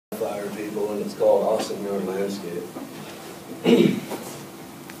people, and it's called Awesome Yard Landscape.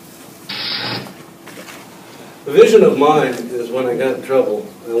 The vision of mine is when I got in trouble,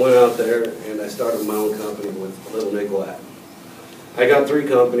 I went out there and I started my own company with Little Nicolette. I got three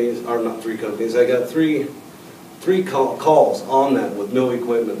companies, or not three companies, I got three calls on that with no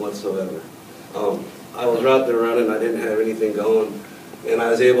equipment whatsoever. I was out there running, I didn't have anything going, and I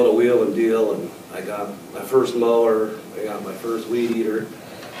was able to wheel and deal, and I got my first mower, I got my first weed eater,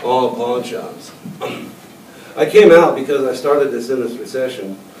 all in pawn shops. I came out because I started this in this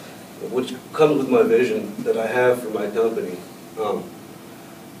recession, which comes with my vision that I have for my company.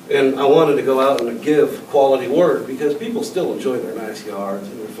 And I wanted to go out and give quality work because people still enjoy their nice yards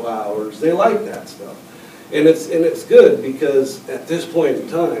and their flowers. They like that stuff. And it's good because at this point in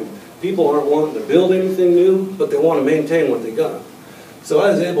time, people aren't wanting to build anything new, but they want to maintain what they got. So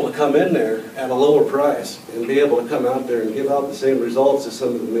I was able to come in there at a lower price and be able to come out there and give out the same results as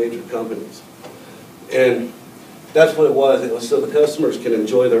some of the major companies. And that's what it was. It was so the customers can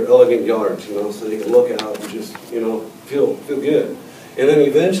enjoy their elegant yards, you know, so they can look out and just, you know, feel good. And then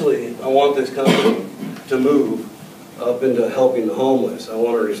eventually, I want this company to move up into helping the homeless. I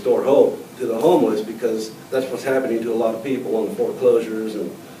want to restore hope to the homeless because that's what's happening to a lot of people on the foreclosures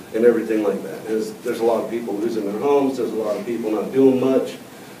and everything like that. There's a lot of people losing their homes. There's a lot of people not doing much.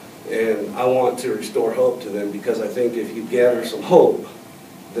 And I want to restore hope to them because I think if you gather some hope,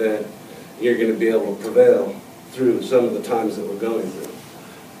 that you're going to be able to prevail through some of the times that we're going through.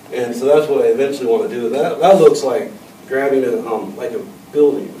 And so that's what I eventually want to do. That looks like grabbing like a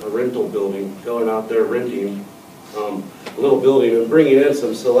building, a rental building, going out there renting a little building and bringing in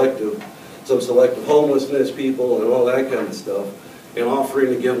some selective homelessness people and all that kind of stuff, and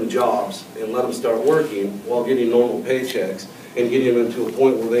offering to give them jobs and let them start working while getting normal paychecks and getting them to a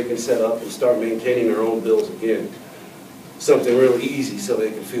point where they can set up and start maintaining their own bills again. Something really easy so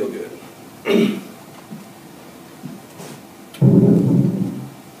they can feel good.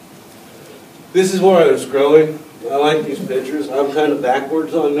 This is where I was growing. I like these pictures. I'm kind of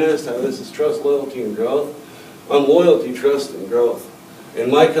backwards on this. This is trust, loyalty, and growth. I'm loyalty, trust, and growth. In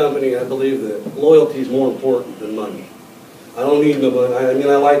my company, I believe that loyalty is more important than money. I don't need the money. I mean,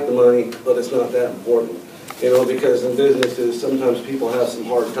 I like the money, but it's not that important. You know, because in businesses, sometimes people have some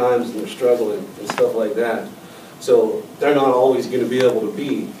hard times and they're struggling and stuff like that. So they're not always going to be able to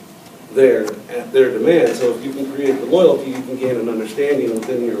be there at their demand. So if you can create the loyalty, you can gain an understanding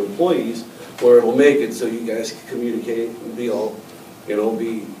within your employees where it will make it so you guys can communicate and be all, you know,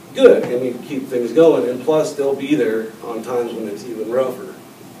 be good and you keep things going. And plus, they'll be there on times when it's even rougher.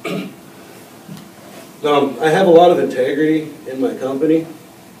 I have a lot of integrity in my company,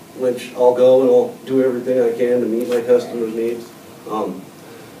 which I'll go and I'll do everything I can to meet my customers' needs.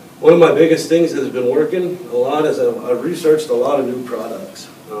 One of my biggest things that's been working a lot is I've researched a lot of new products.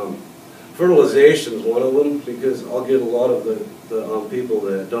 Fertilization is one of them because I'll get a lot of the people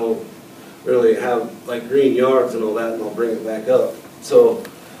that don't really have like green yards and all that, and I'll bring it back up. So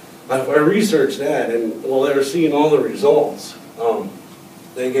I researched that, and while they were seeing all the results,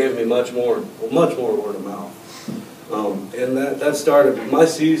 they gave me much more word of mouth. And that started my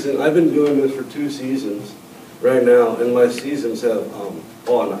season. I've been doing this for 2 seasons right now, and my seasons have,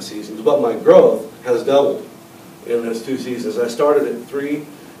 well, not seasons, but my growth has doubled in those 2 seasons. I started at 3,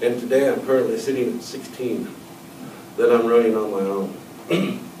 and today I'm currently sitting at 16 that I'm running on my own.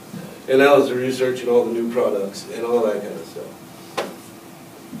 And that was the research and all the new products and all that kind of stuff.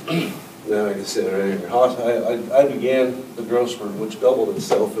 Now I can sit right here. I began the growth spurt, which doubled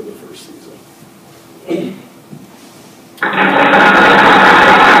itself in the first season.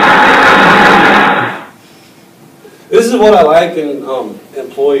 This is what I like in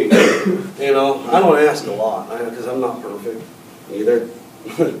employees. You know, I don't ask a lot because I'm not perfect either.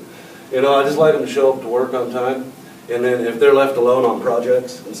 You know, I just like them to show up to work on time. And then if they're left alone on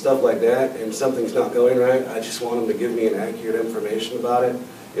projects and stuff like that, and something's not going right, I just want them to give me an accurate information about it,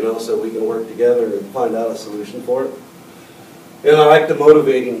 you know, so we can work together and find out a solution for it. And I like the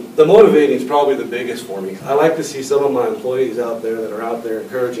motivating. The motivating is probably the biggest for me. I like to see some of my employees out there that are out there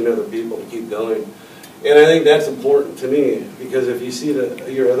encouraging other people to keep going. And I think that's important to me, because if you see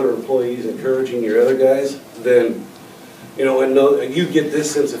your other employees encouraging your other guys, then, you know, and you get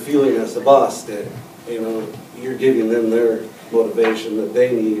this sense of feeling as the boss that, you know, you're giving them their motivation that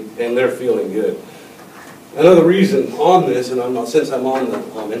they need, and they're feeling good. Another reason on this, and since I'm on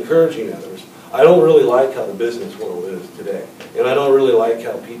the encouraging others, I don't really like how the business world is today, and I don't really like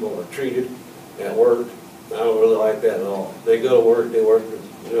how people are treated at work. I don't really like that at all. They go to work, they work,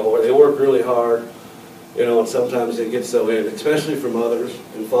 you know, they work really hard, you know, and sometimes they get so in, especially for mothers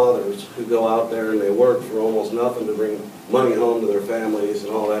and fathers who go out there and they work for almost nothing to bring money home to their families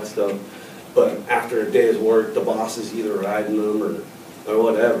and all that stuff. but after a day's work, the boss is either riding them or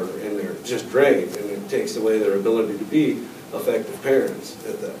whatever, and they're just drained, and it takes away their ability to be effective parents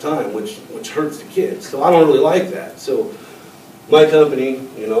at that time, which hurts the kids. So I don't really like that. So my company,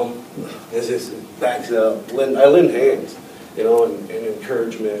 you know, is just backs up. I lend hands, you know, and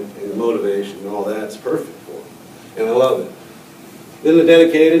encouragement and motivation and all that's perfect for them, and I love it. Then the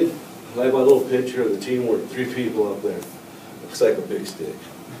dedicated, I have my little picture of the teamwork, 3 people up there. Looks like a big stick.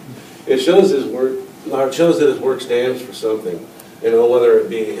 It shows his work, or it shows that his work stands for something, you know, whether it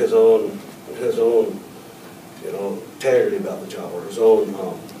be his own, you know, integrity about the job, or his own,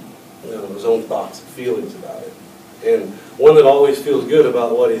 you know, his own thoughts and feelings about it. And one that always feels good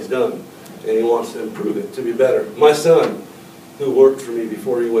about what he's done, and he wants to improve it, to be better. My son, who worked for me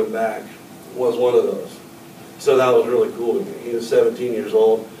before he went back, was one of those. So that was really cool to me. He was 17 years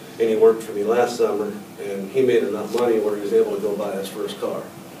old, and he worked for me last summer, and he made enough money where he was able to go buy his first car.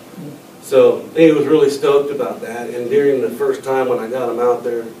 So he was really stoked about that, and during the first time when I got him out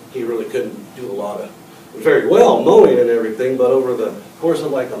there, he really couldn't do a lot of, very well mowing and everything, but over the course of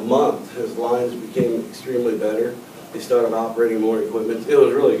like a month, his lines became extremely better. He started operating more equipment. It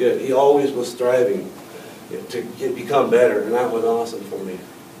was really good. He always was striving to become better, and that was awesome for me.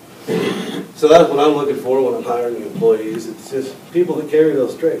 So that's what I'm looking for when I'm hiring employees. It's just people that carry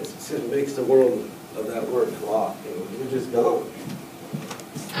those traits. It just makes the world of that work a lot. You know, you're just gone.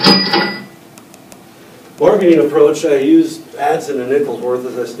 Marketing approach, I used Adson and Nicholsworth,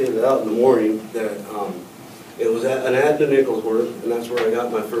 as I stated out in the morning, that it was an ad to Nicholsworth, and that's where I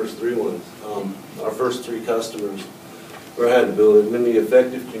got my first 3 ones. Our first 3 customers where I had to build it, and then the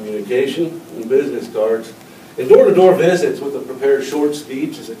effective communication and business cards. And door-to-door visits with a prepared short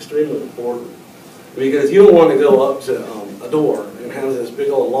speech is extremely important, because you don't want to go up to a door and have this big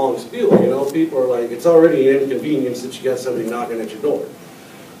old long spiel. You know, people are like, it's already an inconvenience that you got somebody knocking at your door.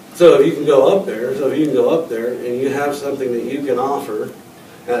 So if you can go up there, and you have something that you can offer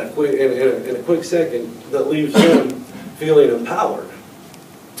at a quick, in a quick second that leaves them feeling empowered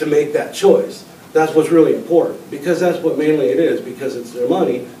to make that choice. That's what's really important, because that's what mainly it is, because it's their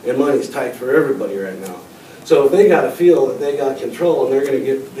money, and money's tight for everybody right now. So if they got to feel that they got control and they're going to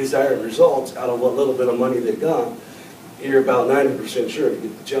get desired results out of what little bit of money they got, you're about 90% sure to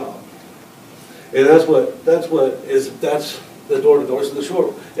get the job. And that's the door-to-door, so the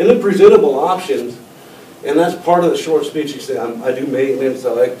short. And then presentable options, and that's part of the short speech. You say, I do maintenance,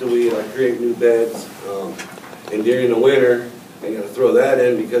 I like to weed, I create new beds, and during the winter, you got to throw that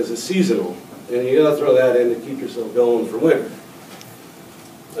in because it's seasonal. And you got to throw that in to keep yourself going for winter.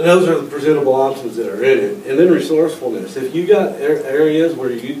 And those are the presentable options that are in it. And then resourcefulness. If you got areas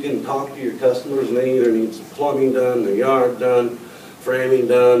where you can talk to your customers and they either need some plumbing done, the yard done, framing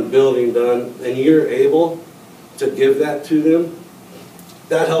done, building done, and you're able to give that to them,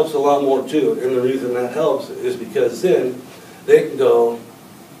 that helps a lot more too. And the reason that helps is because then they can go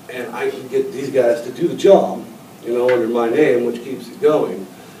and I can get these guys to do the job, you know, under my name, which keeps it going.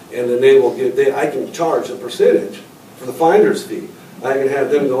 And then they will get, I can charge a percentage for the finder's fee. I can have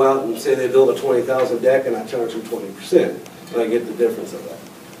them go out and say they build a 20,000 deck and I charge them 20%. And I get the difference of that.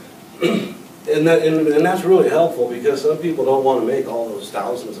 and that's really helpful, because some people don't want to make all those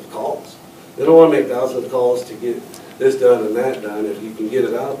thousands of calls. They don't want to make thousands of calls to get this done and that done if you can get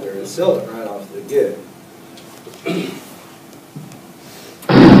it out there and sell it right off the get.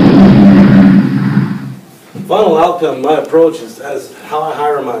 Final outcome, my approach is as how I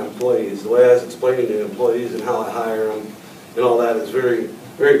hire my employees. The way I was explaining to employees and how I hire them and all that is very,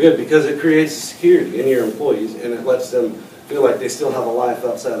 very good, because it creates security in your employees and it lets them feel like they still have a life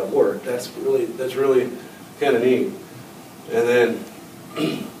outside of work. That's really kind of neat. And then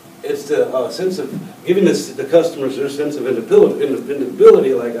it's the sense of giving the customers their sense of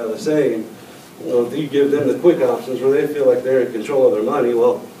independability, like I was saying. You know, if you give them the quick options where they feel like they're in control of their money,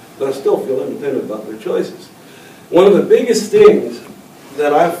 well, they'll still feel independent about their choices. One of the biggest things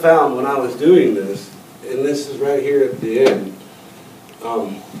that I found when I was doing this, and this is right here at the end,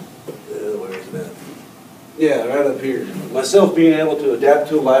 where is that? Yeah, right up here. Myself being able to adapt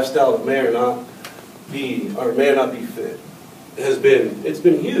to a lifestyle that may or not be fit it's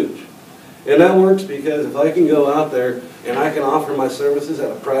been huge. And that works because if I can go out there and I can offer my services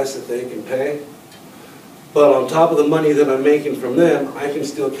at a price that they can pay, but on top of the money that I'm making from them, I can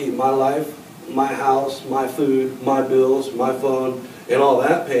still keep my life, my house, my food, my bills, my phone, and all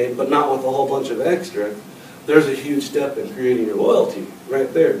that paid, but not with a whole bunch of extra. There's a huge step in creating your loyalty right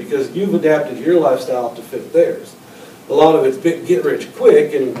there, because you've adapted your lifestyle to fit theirs. A lot of it's get rich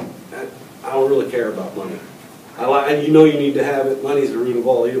quick, and I don't really care about money. And you know you need to have it. Money's the root of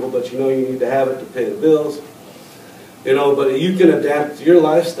all evil, but you know you need to have it to pay the bills. You know, but you can adapt your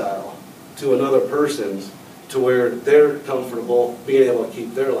lifestyle to another person's to where they're comfortable being able to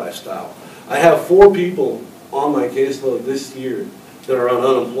keep their lifestyle. I have 4 people on my caseload this year that are on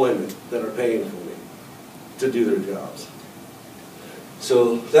unemployment that are paying for me to do their jobs.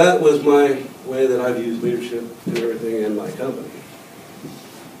 So that was my way that I've used leadership and everything in my company.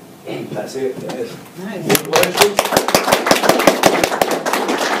 That's it, guys. Nice. Any questions?